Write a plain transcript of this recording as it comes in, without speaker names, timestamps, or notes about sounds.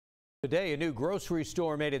Today, a new grocery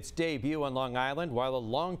store made its debut on Long Island, while a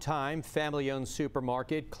longtime family-owned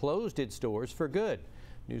supermarket closed its doors for good.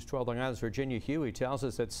 News 12 Long Island's Virginia Huey tells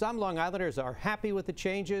us that some Long Islanders are happy with the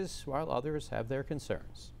changes, while others have their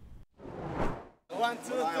concerns. 1,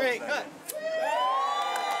 2, 3, cut.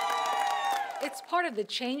 It's part of the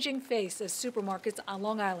changing face of supermarkets on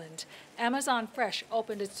Long Island. Amazon Fresh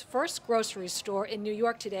opened its first grocery store in New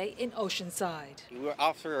York today in Oceanside. We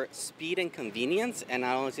offer speed and convenience, and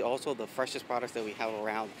not only also the freshest products that we have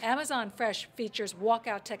around. Amazon Fresh features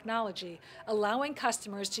walkout technology, allowing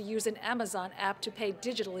customers to use an Amazon app to pay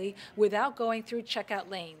digitally without going through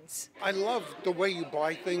checkout lanes. I love the way you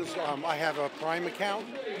buy things. I have a Prime account.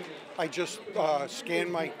 I just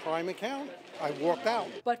scanned my Prime account. I walked out.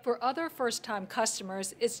 But for other first-time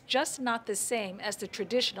customers, it's just not the same as the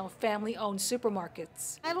traditional family-owned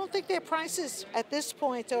supermarkets. I don't think their prices at this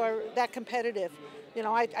point are that competitive. You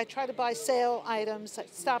know, I try to buy sale items like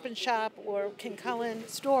Stop and Shop or King Kullen.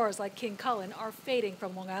 Stores like King Kullen are fading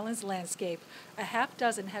from Long Island's landscape. A half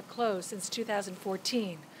dozen have closed since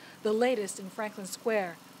 2014. The latest in Franklin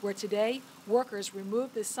Square, where today workers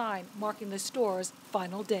removed the sign marking the store's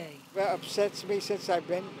final day. It upsets me since I've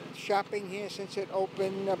been shopping here since it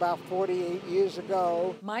opened about 48 years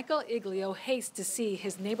ago. Michael Iglio hates to see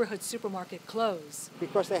his neighborhood supermarket close.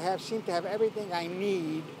 Because they seem to have everything I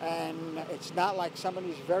need, and it's not like some of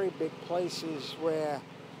these very big places where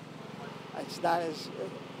it's not as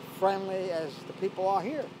friendly as the people are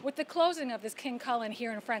here. With the closing of this King Kullen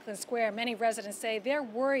here in Franklin Square, many residents say they're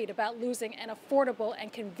worried about losing an affordable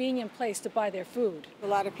and convenient place to buy their food. A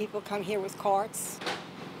lot of people come here with carts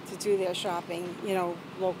to do their shopping, you know,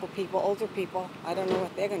 local people, older people. I don't know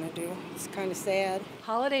what they're going to do. It's kind of sad.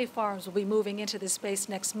 Holiday Farms will be moving into the space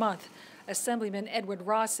next month. Assemblyman Edward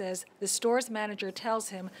Ross says the store's manager tells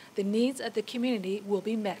him the needs of the community will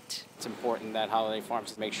be met. It's important that Holiday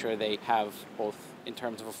Farms make sure they have both in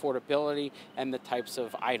terms of affordability and the types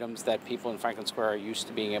of items that people in Franklin Square are used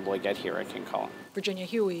to being able to get here at King Kullen. Virginia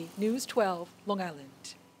Huey, News 12, Long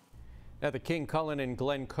Island. Now, the King Kullen in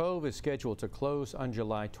Glen Cove is scheduled to close on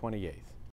July 28th.